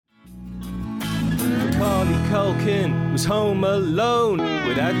Culkin was home alone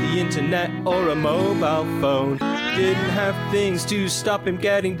without the internet or a mobile phone. Didn't have things to stop him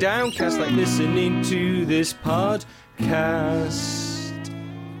getting downcast, like listening to this podcast.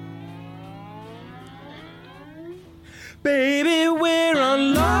 Baby, we're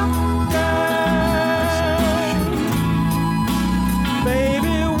on lockdown.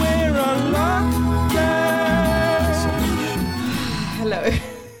 Baby, we're on lockdown. Hello.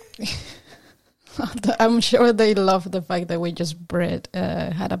 I'm sure they love the fact that we just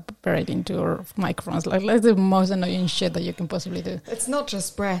had a breath into our microphones. Like, that's the most annoying shit that you can possibly do. It's not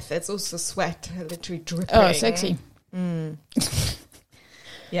just breath, it's also sweat, literally dripping. Oh, sexy.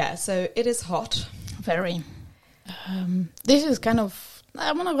 Yeah, so it is hot. Very. This is kind of,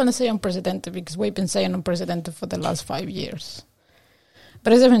 I'm not going to say unprecedented because we've been saying unprecedented for the last 5 years.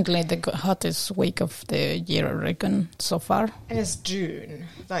 But it's definitely the hottest week of the year, I reckon, so far. And it's June.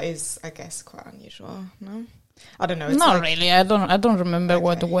 That is, I guess, quite unusual, no? I don't know. It's not really. I don't remember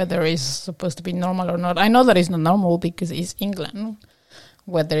what the weather is supposed to be normal or not. I know that it's not normal because it's England.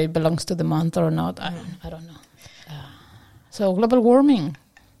 Whether it belongs to the month or not, I don't know. So global warming.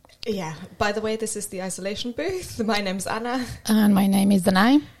 Yeah. By the way, this is the isolation booth. My name's Anna. And my name is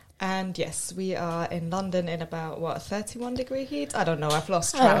Danai. And yes, we are in London in about, 31 degree heat? I don't know. I've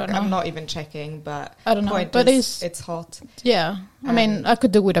lost track. I'm not even checking, but I don't know. But it's hot. Yeah. I mean, I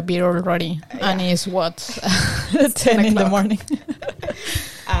could do with a beer already. And it's what? 10 in the morning.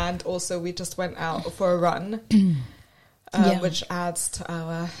 And also we just went out for a run, which adds to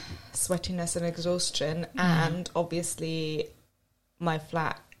our sweatiness and exhaustion. And obviously my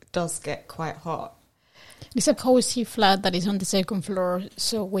flat does get quite hot. It's a cozy flat that is on the second floor,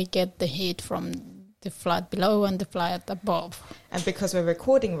 so we get the heat from the flat below and the flat above. And because we're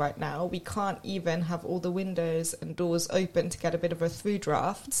recording right now, we can't even have all the windows and doors open to get a bit of a through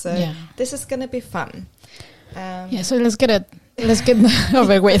draft. So this is going to be fun. So let's get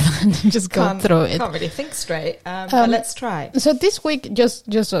over with and just go through it. Can't really think straight, but let's try. So this week, just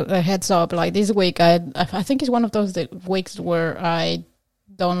a heads up, like this week, I think it's one of those weeks where I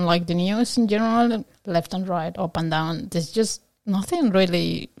don't like the news in general, left and right, up and down. There's just nothing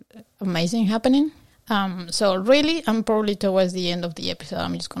really amazing happening. So really, I'm probably towards the end of the episode,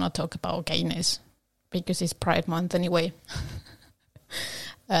 I'm just going to talk about gayness because it's Pride Month anyway.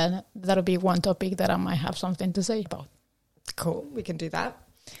 And that'll be one topic that I might have something to say about. Cool, we can do that.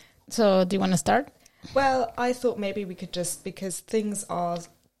 So do you want to start? Well, I thought maybe we could just, because things are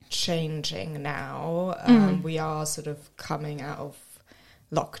changing now, we are sort of coming out of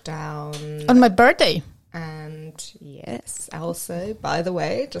lockdown. On my birthday. And yes, also, by the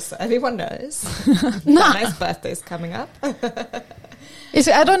way, just so everyone knows, Dana's birthday is coming up. I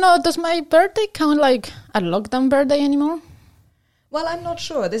don't know, does my birthday count like a lockdown birthday anymore? Well, I'm not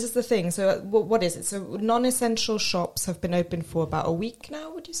sure. This is the thing. So what is it? So non-essential shops have been open for about a week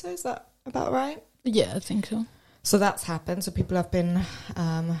now, would you say? Is that about right? Yeah, I think so. So that's happened. So people have been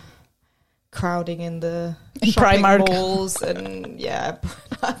crowding in the shopping malls and I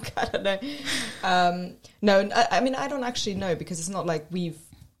don't know. No, I mean, I don't actually know because it's not like we've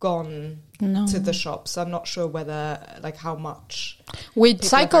gone to the shop, so I'm not sure whether, like, how much. We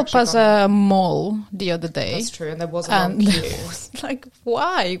cycled past a mall the other day. That's true, and there was a long queue. Like,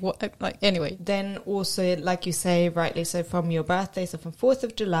 why? Like, anyway. Then also, like you say, rightly so, from your birthday, so from 4th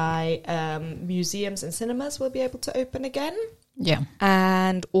of July, museums and cinemas will be able to open again. Yeah.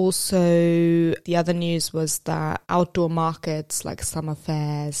 And also the other news was that outdoor markets like summer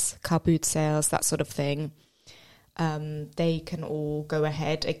fairs, car boot sales, that sort of thing, they can all go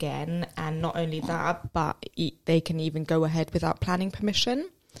ahead again. And not only that, but they can even go ahead without planning permission.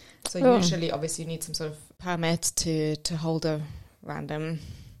 So usually, obviously, you need some sort of permit to hold a random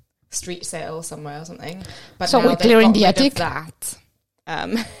street sale somewhere or something. But so we're clearing the attic? That.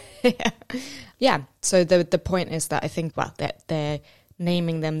 Yeah. So the point is that I think they're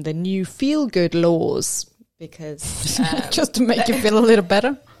naming them the new feel-good laws because just to make you feel a little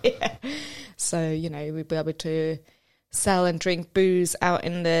better. Yeah. So we'll be able to sell and drink booze out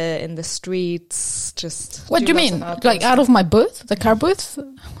in the streets. Just what do you mean? Like out of my booth, the car booth?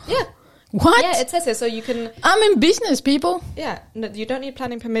 Yeah. What? Yeah, it says here. So you can. I'm in business, people. Yeah, no, you don't need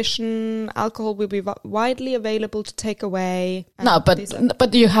planning permission. Alcohol will be widely available to take away. No,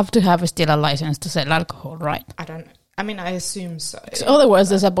 but you have to have still a license to sell alcohol, right? I mean, I assume so. Otherwise,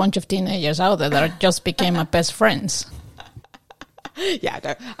 there's a bunch of teenagers out there that just became my best friends. Yeah,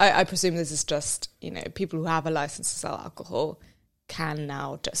 no, I presume this is just people who have a license to sell alcohol can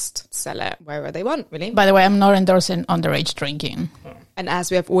now just sell it wherever they want, really. By the way, I'm not endorsing underage drinking. And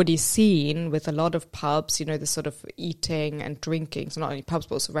as we have already seen with a lot of pubs, you know, the sort of eating and drinking, so not only pubs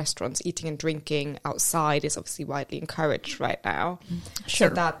but also restaurants, eating and drinking outside is obviously widely encouraged right now. Sure.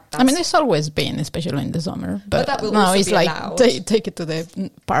 So that's, I mean, it's always been, especially in the summer. But that will now also it's be like allowed. take it to the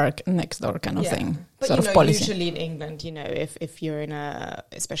park next door kind of thing. But sort you of know, policy. usually in England, you know, if you're in a,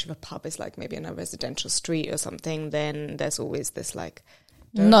 especially if a pub is like maybe in a residential street or something, then there's always this like,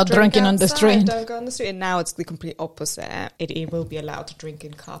 Not drink drinking on the outside, street. Don't go on the street. And now it's the complete opposite. It will be allowed to drink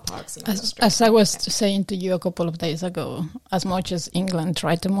in car parks. And on the street. As I was saying to you a couple of days ago, as much as England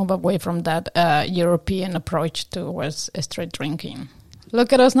tried to move away from that European approach towards street drinking,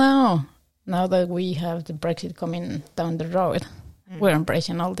 look at us now. Now that we have the Brexit coming down the road, we're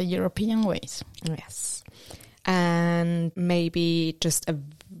embracing all the European ways. Yes. And maybe just a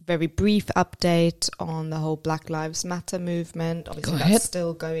very brief update on the whole Black Lives Matter movement. Obviously, that's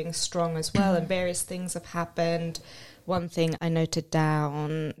still going strong as well, and various things have happened. One thing I noted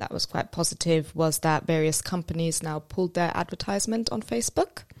down that was quite positive was that various companies now pulled their advertisement on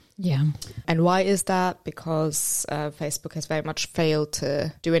Facebook. Yeah. And why is that? Because Facebook has very much failed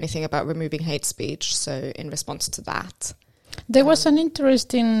to do anything about removing hate speech. So in response to that, there was an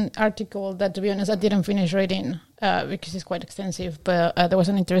interesting article that, to be honest, I didn't finish reading because it's quite extensive, but there was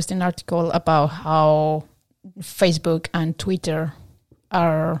an interesting article about how Facebook and Twitter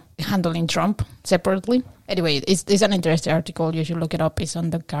are handling Trump separately. Anyway, it's an interesting article. You should look it up. It's on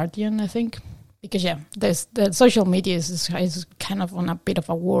The Guardian, I think. Because, the social media is kind of on a bit of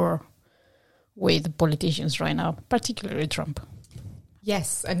a war with politicians right now, particularly Trump.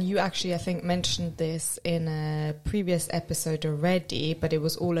 Yes, and you actually, I think, mentioned this in a previous episode already, but it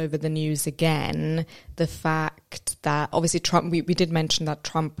was all over the news again. The fact that, obviously, Trump, we did mention that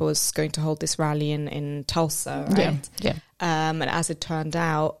Trump was going to hold this rally in Tulsa, right? Yeah. And as it turned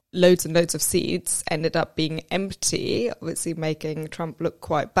out, loads and loads of seats ended up being empty, obviously making Trump look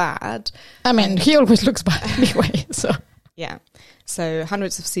quite bad. I mean, he always looks bad anyway, so... Yeah. So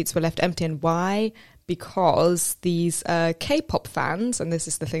hundreds of seats were left empty. And why? Because these K-pop fans, and this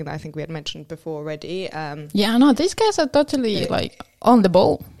is the thing that I think we had mentioned before already. These guys are totally on the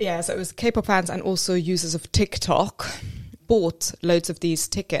ball. Yeah, so it was K-pop fans and also users of TikTok bought loads of these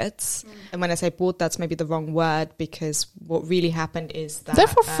tickets. And when I say bought, that's maybe the wrong word, because what really happened is that... They're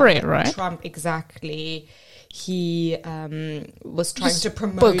for free, right? Trump, exactly. He was trying to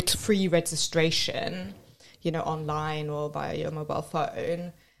promote free registration, online or via your mobile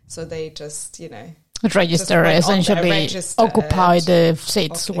phone. So they just, register, essentially occupy the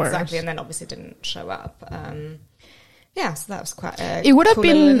seats. Exactly, and then obviously didn't show up. So that was quite a it would have cool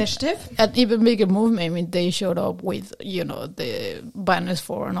been initiative. An even bigger movement. I mean, they showed up with, the banners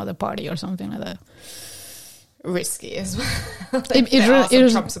for another party or something like that. Risky as well. There are some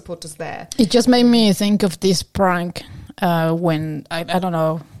Trump supporters there. It just made me think of this prank when, I don't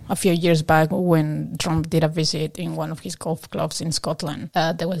know, a few years back when Trump did a visit in one of his golf clubs in Scotland.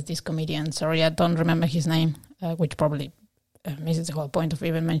 There was this comedian, sorry, I don't remember his name, which probably misses the whole point of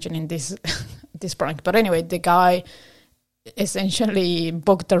even mentioning this this prank. But anyway, the guy essentially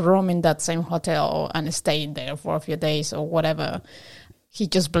booked a room in that same hotel and stayed there for a few days or whatever. He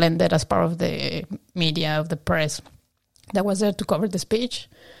just blended as part of the media, of the press that was there to cover the speech.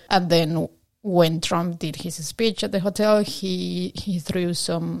 And then when Trump did his speech at the hotel, he threw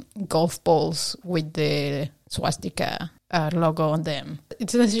some golf balls with the swastika logo on them.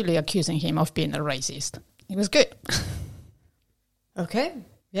 It's essentially accusing him of being a racist. It was good. Okay.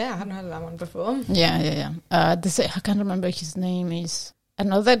 Yeah, I hadn't heard of that one before. Yeah. I can't remember his name is. I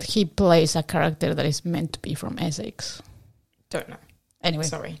know that he plays a character that is meant to be from Essex. Don't know. Anyway.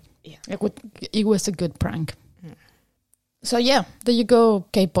 Sorry. Yeah. It was a good prank. So yeah, there you go,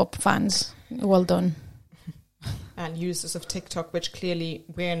 K-pop fans. Well done. And users of TikTok, which clearly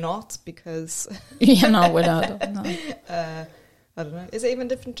we're not, because... we're not. No. I don't know. Is it even a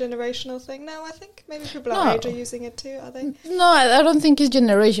different generational thing now, I think? Maybe people our age are using it too, are they? No, I don't think it's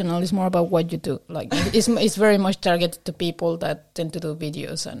generational. It's more about what you do. Like, it's very much targeted to people that tend to do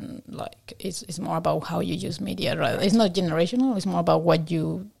videos, and like it's more about how you use media. Right? It's not generational. It's more about what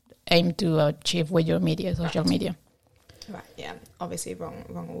you aim to achieve with your media, social media. Right, yeah. Obviously wrong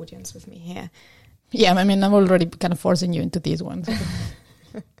audience with me here. Yeah, I mean, I'm already kind of forcing you into these ones.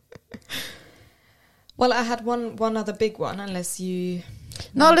 Well, I had one other big one, unless you...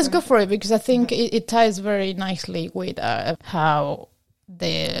 No, let's go for it, because I think it ties very nicely with how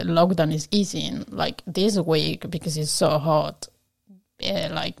the lockdown is easing. Like this week, because it's so hot,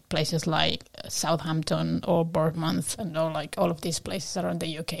 like places like Southampton or Bournemouth and all of these places around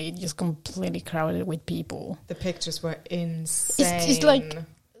the UK, just completely crowded with people. The pictures were insane. It's like,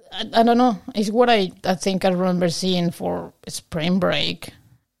 I don't know, it's what I think I remember seeing for spring break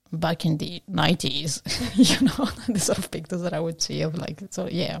back in the 90s, the sort of pictures that I would see of like, so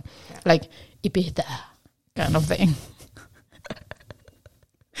like Ibiza kind of thing.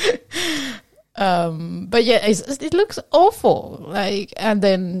 But yeah, it looks awful. Like, and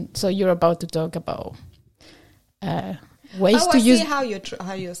then so you're about to talk about ways to use. See how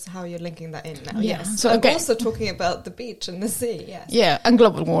you're linking that in now. Yeah. Yes. So I'm also talking about the beach and the sea. Yes. Yeah, and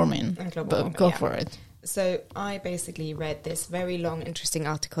global warming. Go yeah. for it. So I basically read this very long, interesting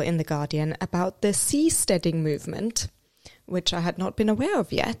article in The Guardian about the seasteading movement, which I had not been aware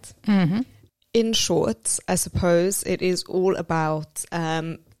of yet. Mm-hmm. In short, I suppose it is all about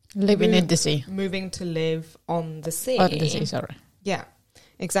living in the sea. Moving to live on the sea. On the sea, sorry. Yeah,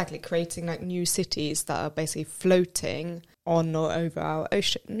 exactly. Creating like new cities that are basically floating on or over our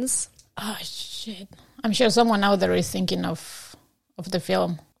oceans. Oh, shit. I'm sure someone out there is thinking of the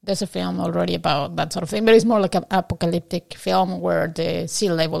film. There's a film already about that sort of thing, but it's more like an apocalyptic film where the sea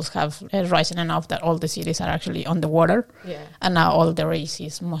levels have risen enough that all the cities are actually on the water. Yeah. And now all there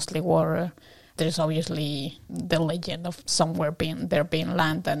is mostly water. There's obviously the legend of somewhere being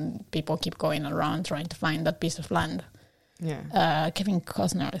land, and people keep going around trying to find that piece of land. Yeah. Kevin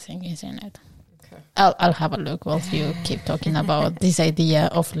Costner, I think, is in it. Okay. I'll have a look whilst you keep talking about this idea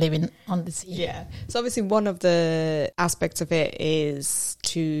of living on the sea. Yeah. So obviously one of the aspects of it is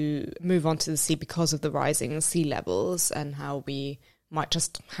to move on to the sea because of the rising sea levels, and how we might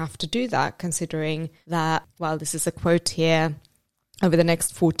just have to do that, considering that, well, this is a quote here, over the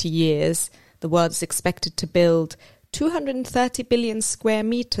next 40 years, the world is expected to build 230 billion square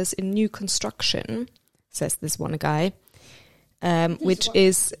meters in new construction, says this one guy, which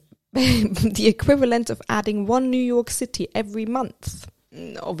is the equivalent of adding one New York City every month.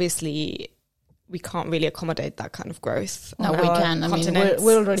 Obviously, we can't really accommodate that kind of growth. No, we can. I mean,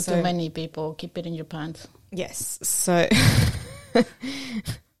 we're already too many people. Keep it in your pants. Yes.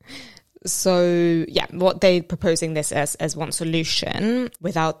 So, yeah, what they're proposing this as one solution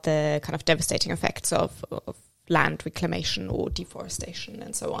without the kind of devastating effects of land reclamation or deforestation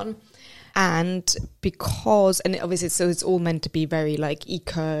and so on. And obviously, so it's all meant to be very like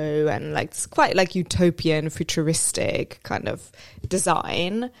eco and like it's quite like utopian, futuristic kind of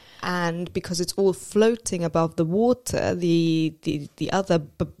design. And because it's all floating above the water, the other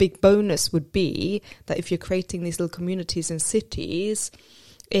big bonus would be that if you're creating these little communities and cities,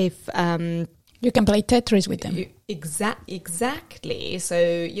 if you can play Tetris with them. Exactly. So,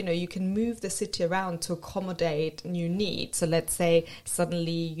 you can move the city around to accommodate new needs. So let's say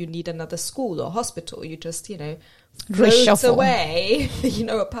suddenly you need another school or hospital. You just, float away,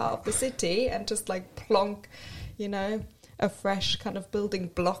 a part of the city and just like plonk, a fresh kind of building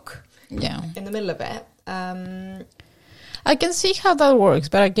block in the middle of it. I can see how that works,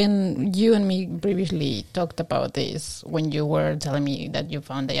 but again, you and me previously talked about this when you were telling me that you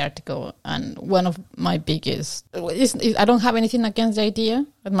found the article, and one of my biggest I don't have anything against the idea,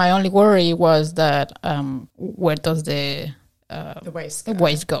 but my only worry was that where does the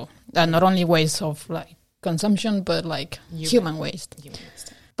waste go? Not only waste of like consumption, but like human waste.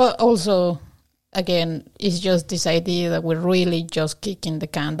 But also, again, it's just this idea that we're really just kicking the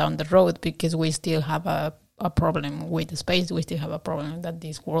can down the road because we still have a problem with the space. We still have a problem that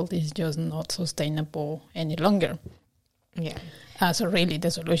this world is just not sustainable any longer. Yeah. So really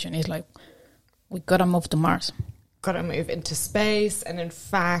the solution is like, we gotta move to Mars. Gotta move into space. And in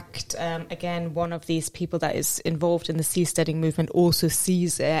fact, again, one of these people that is involved in the seasteading movement also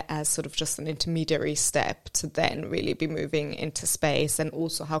sees it as sort of just an intermediary step to then really be moving into space, and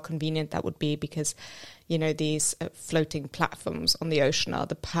also how convenient that would be because, these floating platforms on the ocean are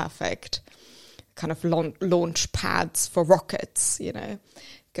the perfect kind of launch pads for rockets,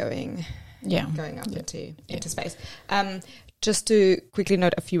 going up into space. Just to quickly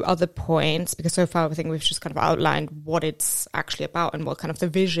note a few other points, because so far I think we've just kind of outlined what it's actually about and what kind of the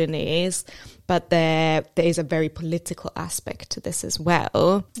vision is, but there is a very political aspect to this as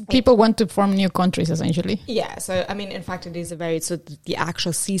well. People want to form new countries, essentially. Yeah, so I mean, in fact, it is the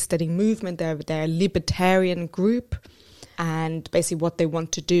actual seasteading movement, they're a libertarian group. And basically what they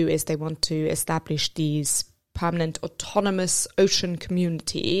want to do is they want to establish these permanent autonomous ocean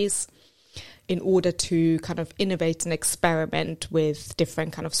communities in order to kind of innovate and experiment with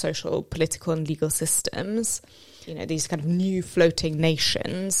different kind of social, political and legal systems. These kind of new floating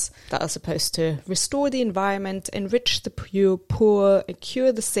nations that are supposed to restore the environment, enrich the poor,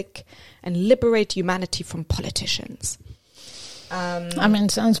 cure the sick, and liberate humanity from politicians. I mean,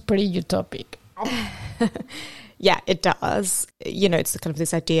 it sounds pretty utopic. Yeah, it does. You know, it's kind of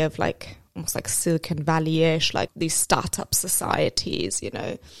this idea of like almost like Silicon Valley-ish, like these startup societies, you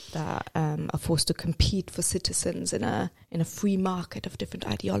know, that are forced to compete for citizens in a free market of different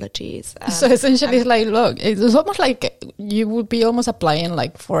ideologies. So essentially, it's like, look, it's almost like you would be almost applying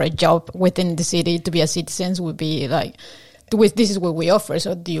like for a job within the city to be a citizen. Would be like, this is what we offer,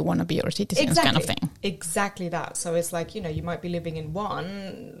 so do you want to be our citizens, kind of thing? Exactly that. So it's like, you know, you might be living in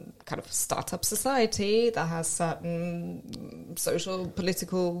one kind of startup society that has certain social,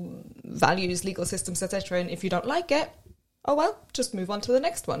 political values, legal systems, etc. And if you don't like it, oh well, just move on to the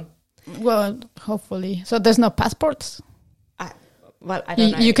next one. Well, hopefully. So there's no passports? I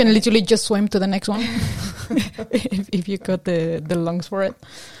don't know. You can literally just swim to the next one if you got the lungs for it.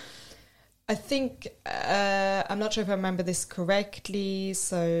 I think, I'm not sure if I remember this correctly,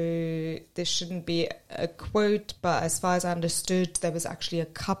 so this shouldn't be a quote, but as far as I understood, there was actually a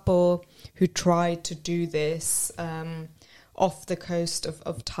couple who tried to do this off the coast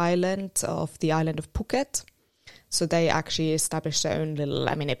of Thailand, off the island of Phuket. So they actually established their own little,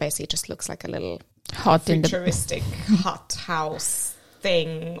 I mean, it basically just looks like a little futuristic hut house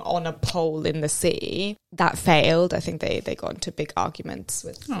thing on a pole in the sea. That failed. I think they got into big arguments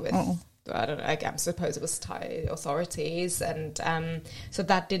with I don't know, I suppose it was Thai authorities, and so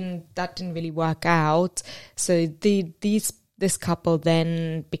that didn't really work out. So this couple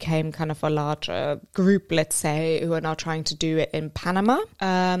then became kind of a larger group, let's say, who are now trying to do it in Panama.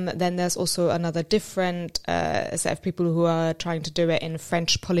 Then there's also another different set of people who are trying to do it in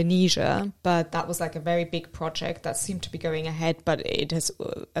French Polynesia, but that was like a very big project that seemed to be going ahead, but it has,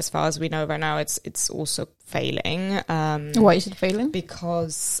 as far as we know right now, it's also failing. Why is it failing?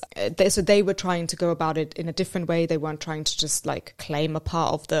 Because they were trying to go about it in a different way. They weren't trying to just like claim a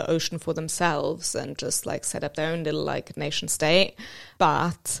part of the ocean for themselves and just like set up their own little like nation state,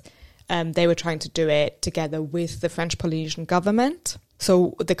 but they were trying to do it together with the French Polynesian government.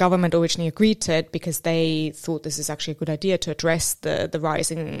 So the government originally agreed to it because they thought this is actually a good idea to address the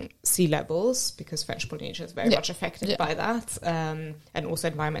rising sea levels, because French Polynesia is very much affected by that, and also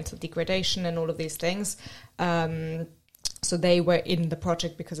environmental degradation and all of these things. So they were in the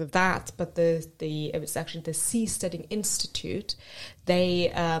project because of that, but it was actually the Seasteading Institute.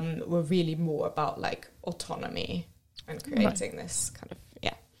 They were really more about like autonomy and creating this kind of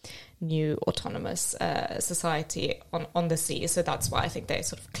new autonomous society on the sea. So that's why I think they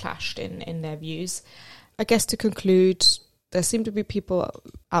sort of clashed in their views. I guess to conclude, there seem to be people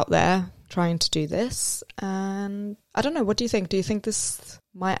out there trying to do this, and I don't know, what do you think? Do you think this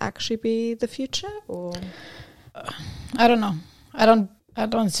might actually be the future, or I don't know. I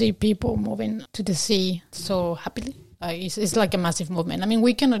don't see people moving to the sea so happily. It's like a massive movement. I mean,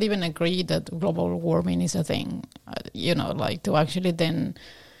 we cannot even agree that global warming is a thing, like to actually then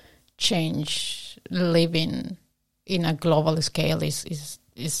change living in a global scale is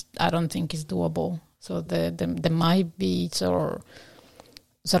I don't think is doable. So there might be sort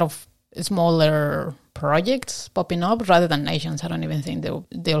of smaller projects popping up rather than nations. I don't even think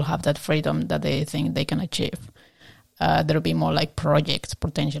they'll have that freedom that they think they can achieve. There'll be more like projects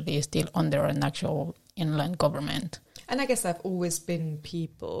potentially still under an actual inland government. And I guess there have always been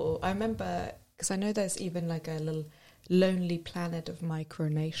people. I remember, because I know there's even like a little Lonely Planet of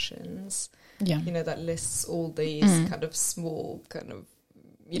Micronations, that lists all these kind of small kind of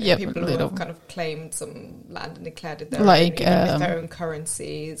people who have kind of claimed some land and declared it their own, with their own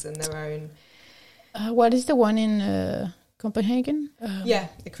currencies and their own. What is the one in Copenhagen? The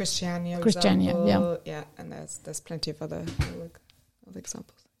Christiania. Yeah, and there's plenty of other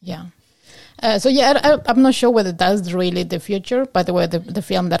examples. Yeah. I'm not sure whether that's really the future. By the way, the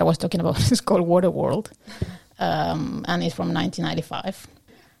film that I was talking about is called Waterworld. And it's from 1995.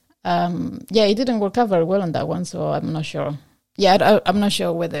 It didn't work out very well on that one, so I'm not sure. I'm not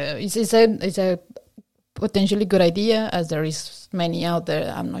sure whether it's a potentially good idea, as there is many out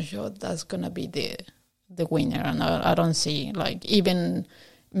there. I'm not sure that's gonna be the winner, and I don't see, like, even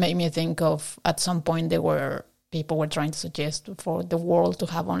made me think of at some point people were trying to suggest for the world to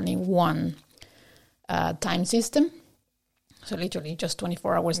have only one time system. So literally just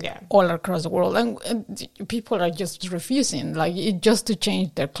 24 hours all across the world. And people are just refusing, just to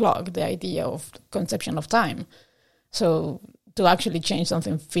change their clock, the idea of conception of time. So to actually change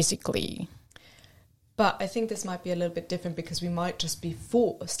something physically. But I think this might be a little bit different because we might just be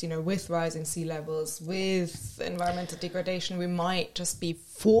forced, with rising sea levels, with environmental degradation, we might just be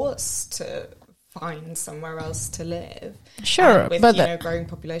forced to find somewhere else to live. Sure. With, growing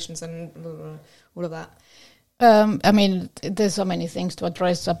populations and all of that. I mean, there's so many things to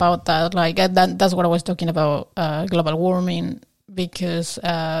address about that. Like that's what I was talking about, global warming. because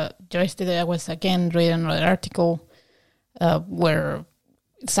yesterday I was again reading another article where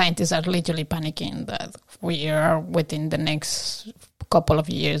scientists are literally panicking that we are within the next couple of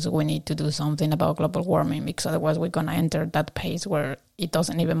years we need to do something about global warming, because otherwise we're going to enter that pace where it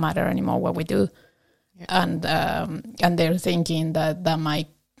doesn't even matter anymore what we do. And they're thinking that might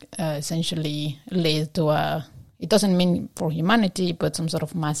essentially lead to it doesn't mean for humanity, but some sort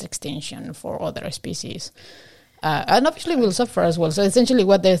of mass extinction for other species. And obviously we'll suffer as well. So essentially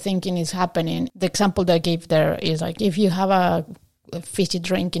what they're thinking is happening. The example they gave there is like, if you have a fizzy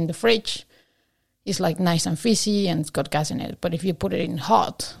drink in the fridge, it's like nice and fizzy and it's got gas in it. But if you put it in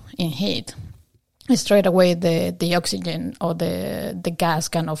heat, straight away the oxygen or the gas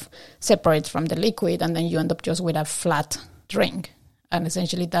kind of separates from the liquid, and then you end up just with a flat drink. And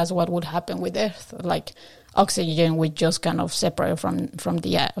essentially that's what would happen with Earth. Like oxygen would just kind of separate from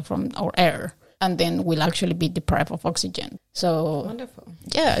our air, and then we'll actually be deprived of oxygen. So wonderful.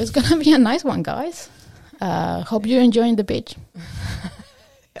 Yeah, it's going to be a nice one, guys. Hope you're enjoying the beach.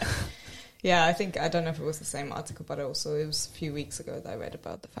 Yeah, I don't know if it was the same article, but also it was a few weeks ago that I read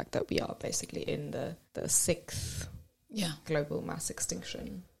about the fact that we are basically in the sixth global mass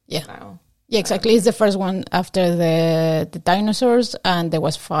extinction now. Yeah, exactly. It's the first one after the dinosaurs, and there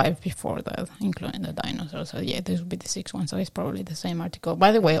was 5 before that, including the dinosaurs. So yeah, this will be the 6th one, so it's probably the same article.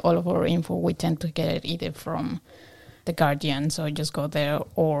 By the way, all of our info, we tend to get it either from The Guardian, so just go there,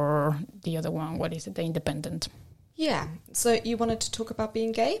 or the other one, what is it, The Independent. Yeah, so you wanted to talk about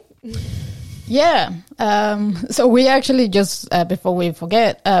being gay? Yeah, so we actually just, before we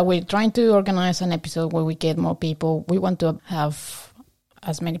forget, we're trying to organize an episode where we get more people. We want to have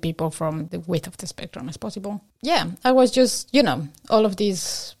as many people from the width of the spectrum as possible. Yeah, I was just, all of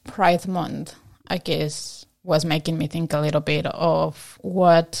this Pride Month, I guess, was making me think a little bit of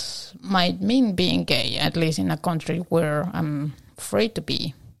what might mean being gay, at least in a country where I'm free to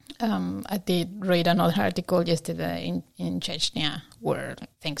be. I did read another article yesterday in Chechnya, where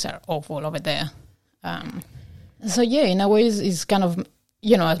things are awful over there. So yeah, in a way, it's kind of,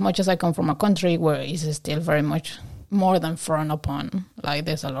 as much as I come from a country where it's still very much more than frowned upon, like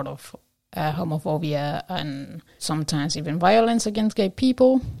there's a lot of homophobia and sometimes even violence against gay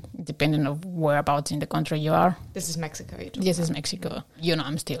people, depending on whereabouts in the country you are. This is Mexico. This is Mexico.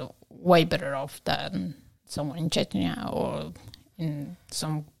 I'm still way better off than someone in Chechnya or in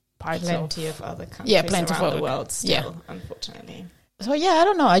some parts plenty of other countries around the world still, unfortunately. So yeah, I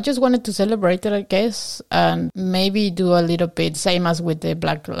don't know. I just wanted to celebrate it, I guess, and maybe do a little bit, same as with the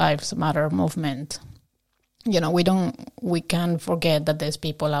Black Lives Matter movement. We can't forget that there's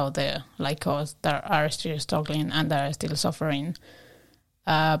people out there like us that are still struggling and that are still suffering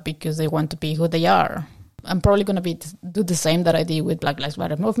because they want to be who they are. I'm probably going to do the same that I did with Black Lives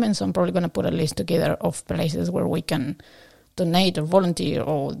Matter movement. So I'm probably going to put a list together of places where we can donate or volunteer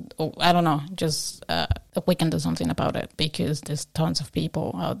or I don't know, just we can do something about it, because there's tons of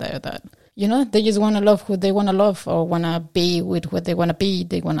people out there that, they just want to love who they want to love or want to be with who they want to be.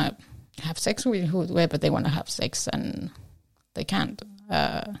 They want to have sex with whoever they want to have sex, and they can't.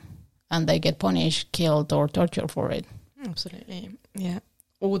 And they get punished, killed, or tortured for it. Absolutely, yeah.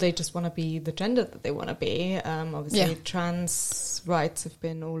 Or they just want to be the gender that they want to be. Obviously, trans rights have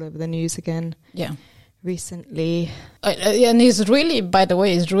been all over the news again. Yeah. Recently. And it's really, by the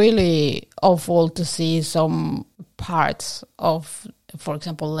way, it's really awful to see some parts of, for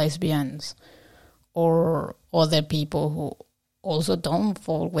example, lesbians or other people who also don't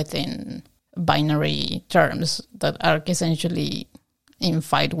fall within binary terms that are essentially in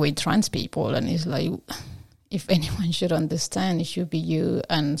fight with trans people. And it's like, if anyone should understand, it should be you.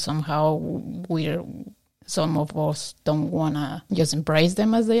 And somehow some of us don't want to just embrace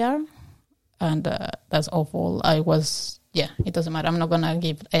them as they are. And that's awful. It doesn't matter. I'm not going to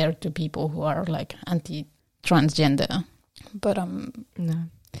give air to people who are like anti-transgender. But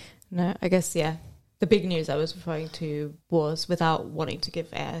No, I guess, yeah. The big news I was referring to was, without wanting to give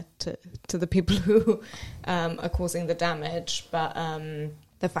air to the people who are causing the damage, but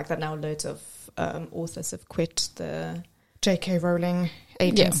the fact that now loads of authors have quit the J.K. Rowling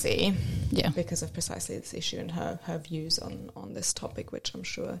agency because of precisely this issue and her views on this topic, which I'm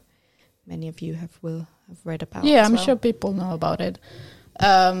sure many of you will have read about. Yeah, I'm sure people know about it.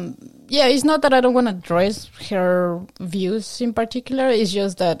 It's not that I don't want to address her views in particular. It's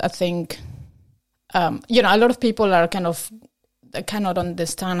just that I think, a lot of people are cannot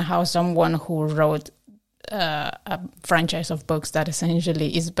understand how someone who wrote a franchise of books that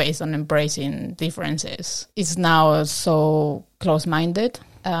essentially is based on embracing differences is now so close-minded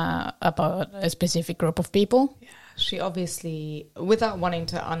about a specific group of people. Yeah. she obviously, without wanting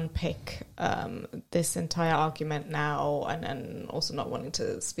to unpick this entire argument now, and also not wanting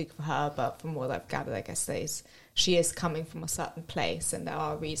to speak for her, but from what I've gathered, I guess she is coming from a certain place, and there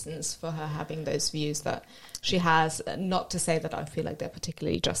are reasons for her having those views that she has. Not to say that I feel like they're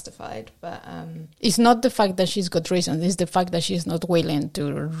particularly justified, but it's not the fact that she's got reasons, it's the fact that she's not willing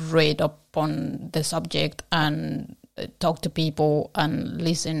to read up on the subject and talk to people and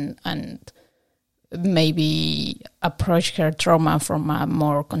listen and maybe approach her trauma from a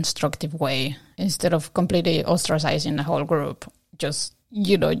more constructive way instead of completely ostracizing the whole group. Just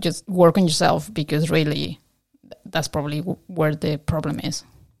work on yourself, because really that's probably where the problem is.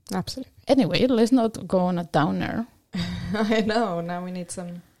 Absolutely. Anyway, let's not go on a downer. I know, now we need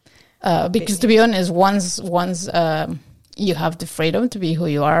some because to be honest, once you have the freedom to be who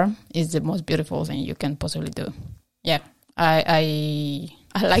you are, is the most beautiful thing you can possibly do. Yeah, I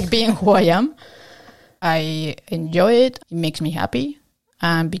like being who I am. I enjoy it. It makes me happy.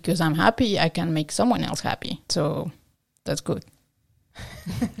 And because I'm happy, I can make someone else happy. So that's good.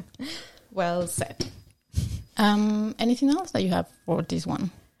 Well said. Anything else that you have for this one?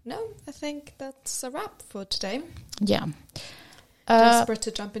 No, I think that's a wrap for today. Yeah. Desperate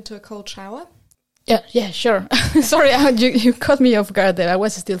to jump into a cold shower? Yeah, sure. Sorry, you caught me off guard there. I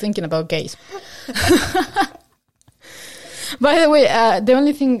was still thinking about gays. By the way, the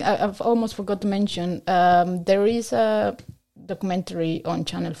only thing I've almost forgot to mention, there is a documentary on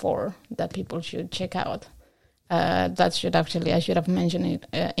Channel 4 that people should check out. I should have mentioned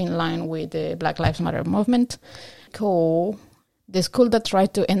it in line with the Black Lives Matter movement, called The School That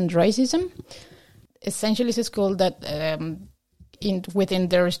Tried to End Racism. Essentially, it's a school that within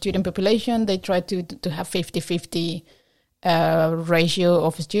their student population, they try to have 50-50 ratio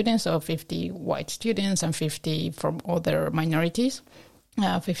of students, so 50 white students and 50 from other minorities,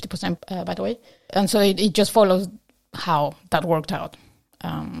 50% by the way. And so it just follows how that worked out.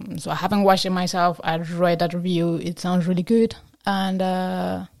 So I haven't watched it myself. I read that review. It sounds really good. And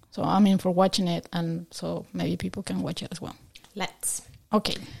so I'm in for watching it. And so maybe people can watch it as well. Let's.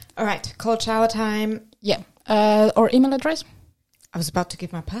 Okay. All right. Cold shower time. Yeah. Or email address? I was about to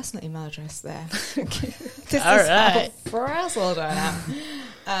give my personal email address there. This All is right. how frazzled I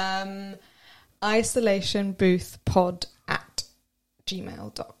am.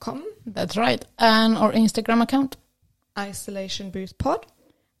 isolationboothpod@gmail.com. That's right. And our Instagram account? isolationboothpod.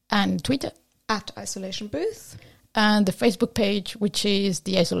 And Twitter? @isolationbooth. And the Facebook page, which is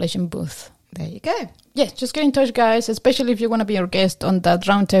the Isolation Booth. There you go. Yeah, just get in touch, guys, especially if you want to be our guest on that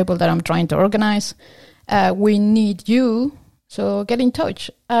roundtable that I'm trying to organize. We need you, so get in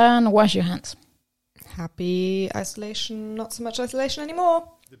touch and wash your hands. Happy isolation, not so much isolation anymore.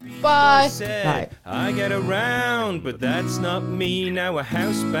 Bye. Said, I get around, but that's not me. Now we're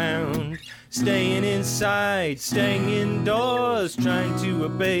housebound, staying inside, staying indoors, trying to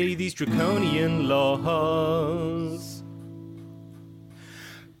obey these draconian laws.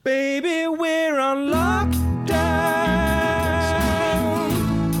 Baby, we're on lockdown.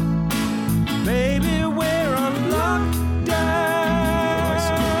 Baby, we're on lockdown.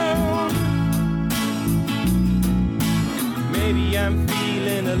 Maybe I'm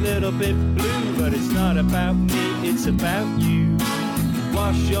feeling a little bit blue, but it's not about me, it's about you.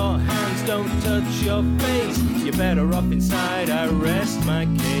 Wash your hands, don't touch your face. You're better off inside, I rest my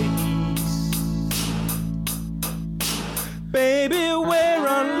case. Baby, we're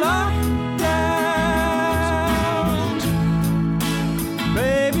on lockdown.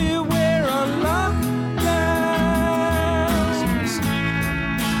 Baby, we're on lockdown.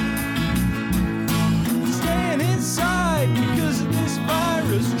 Staying inside because of this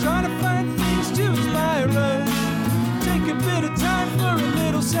virus, trying to find things to inspire us. Take a bit of time for a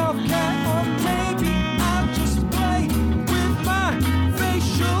little self-care, or maybe I'll just play with my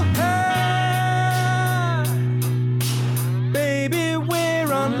facial hair. Baby,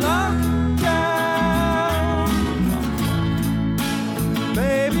 we're on lockdown.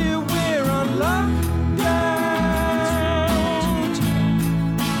 Baby, we're on lockdown.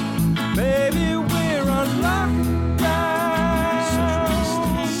 Baby, we're on lockdown.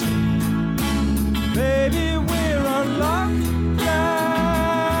 Baby, we're on lockdown.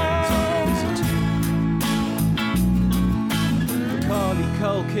 Macaulay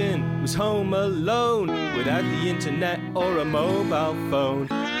Culkin was home alone without the internet or a mobile phone.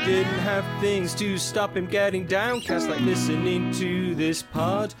 Didn't have things to stop him getting downcast, like listening to this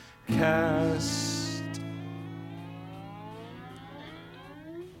podcast.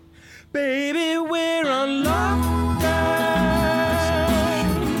 Baby, we're on lockdown.